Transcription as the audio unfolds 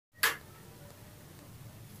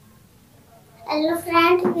Hello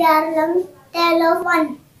friends, we are learning tale of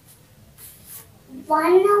one.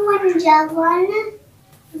 One ja one,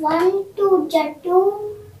 2 ja 2,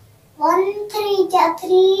 3 ja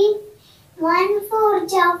 3, 4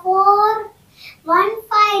 ja 4,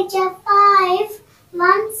 5 ja 5,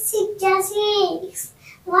 6 ja 6,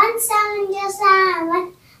 7 ja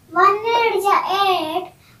 7, 8 ja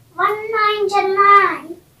 8, 9 ja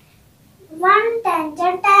 9, 10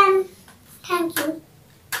 ja 10. Thank you.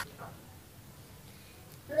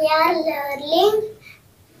 We are learning.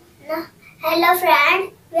 Hello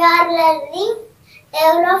friend, we are learning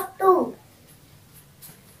table of 2.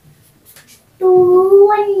 2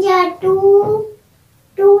 1 ja 2,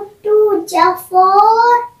 2 ja 4,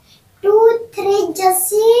 2 3 ja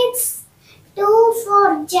 6, 2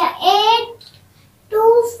 4 ja 8, 2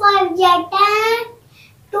 5 ja 10,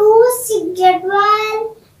 2 6 ja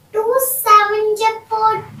 12, 2 7 ja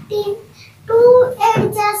 14, 2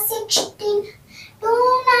 8 ja 16, 2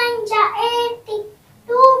 9 ja 18,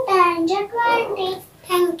 2 10 ja 20.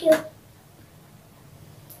 Thank you.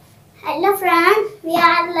 Hello friends, we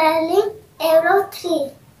are learning table of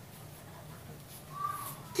 3.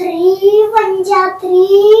 3 1 ja 3,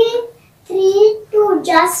 3 2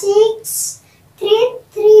 ja 6, 3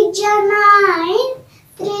 ja 9,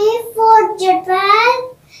 3 4 ja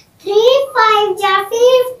 12, 3 5 ja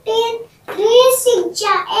 15, 3 6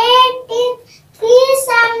 ja 18, 3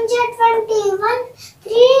 7 ja 21,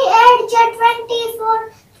 3 8 ja 24,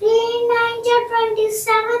 3 9 ja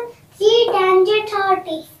 27, 3 10 ja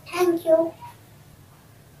 30. Thank you.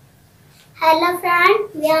 Hello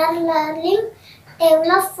friends, we are learning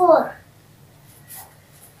table of 4.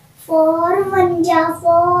 4 1 ja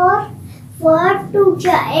 4, 4 2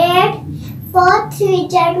 ja 8, 4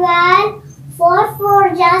 3 ja 12, 4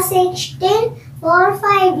 4 ja 16, 4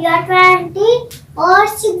 5 ja 20, 4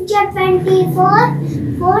 6 ja 24,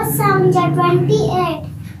 4 7 ja 28,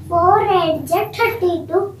 4 8 ja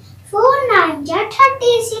 32, 4 9 ja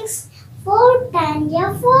 36, 4 10 ja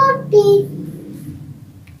 40.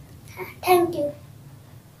 Thank you.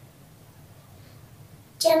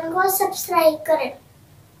 Channel को subscribe करें.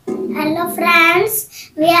 Hello friends,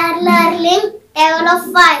 we are learning table of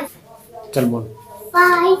 5. चल बोल.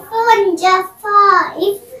 5 1 ja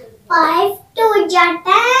 5, 5 2 ja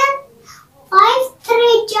 10, 5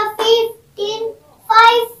 3 ja 15,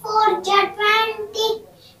 5 4 ja 20,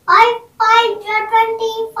 5 5 ja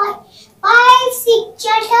 25, 5 6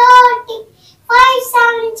 ja 30, 5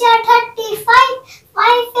 7 ja 35, 5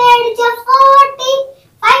 8 ja 40,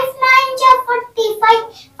 5 9 ja 45,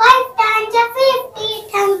 5 10 ja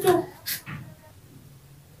 50. Thank you.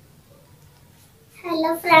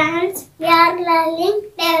 Hello friends, we are learning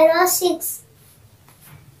table of 6.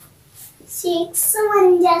 6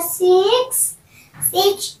 1 ja 6,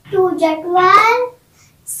 6 2 ja 12,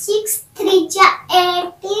 6 3 ja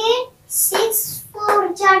 18, 6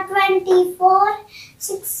 4 ja 24,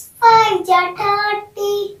 6 5 ja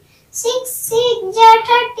 30, 6 6 ja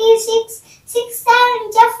 36, 6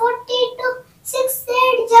 7 ja 42, 6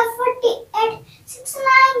 8 ja 48, 6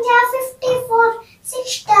 9 ja 54,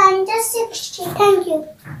 6 10 ja 60. Thank you.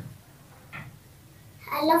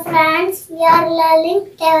 Hello friends, we are learning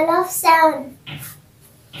table of 7.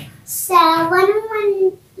 7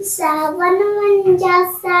 1 ja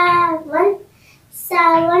 7,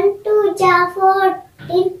 7 2 ja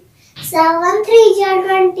 14, 7 3 ja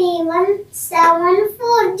 21, 7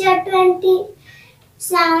 4 ja 20,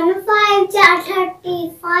 7 5 ja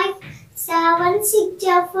 35, 7 6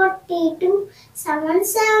 ja 42, 7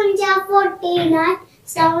 7 ja 49,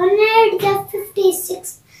 7 8 ja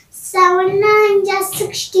 56, 7 9 ja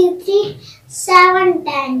 63, 7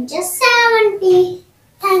 10 ja 70.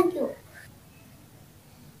 Thank you.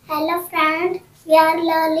 Hello friends, we are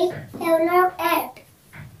learning table of 8.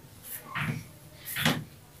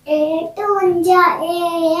 8 1 ja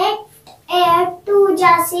 8, 8 2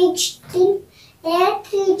 ja 16, 8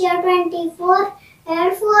 3 ja 24,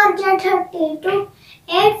 8 4 ja 32,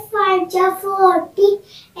 8 5 ja 40,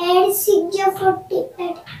 8 6 ja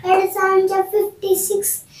 48, 8 7 ja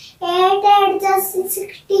 56, 8 8 ja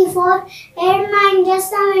 64, 8 9 ja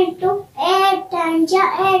 72, 8 10 ja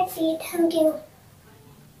 80. Thank you.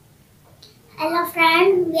 Hello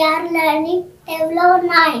friends, we are learning table of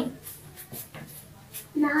 9.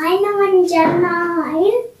 9 1 ja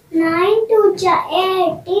 9, 9 2 ja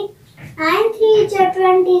 18, 9 3 ja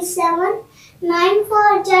 27, 9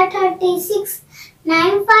 4 ja 36,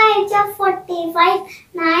 9 5 ja 45,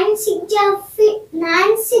 9 6 ja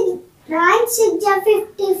 54, 9 7 ja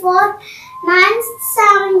 63, 9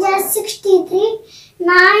 8 ja 72,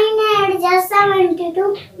 9 9 ja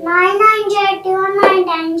 81, 9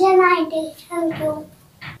 10 ja 90. Thank you.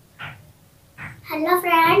 Hello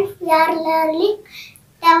friends, we are learning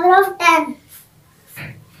tower of 10.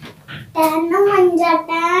 10 1 ja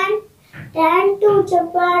 10, 10 2 ja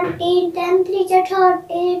 20, 10 3 ja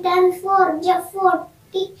 30, 10 4 ja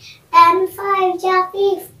 40, 10 5 ja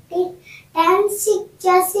 50, 10 6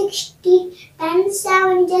 ja 60, 10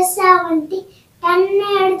 7 ja 70, 10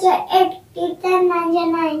 8 ja 80, 10 9 ja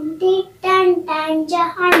 90, 10 10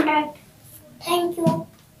 ja 100. Thank you.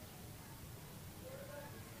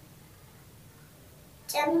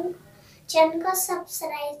 Channel को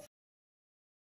subscribe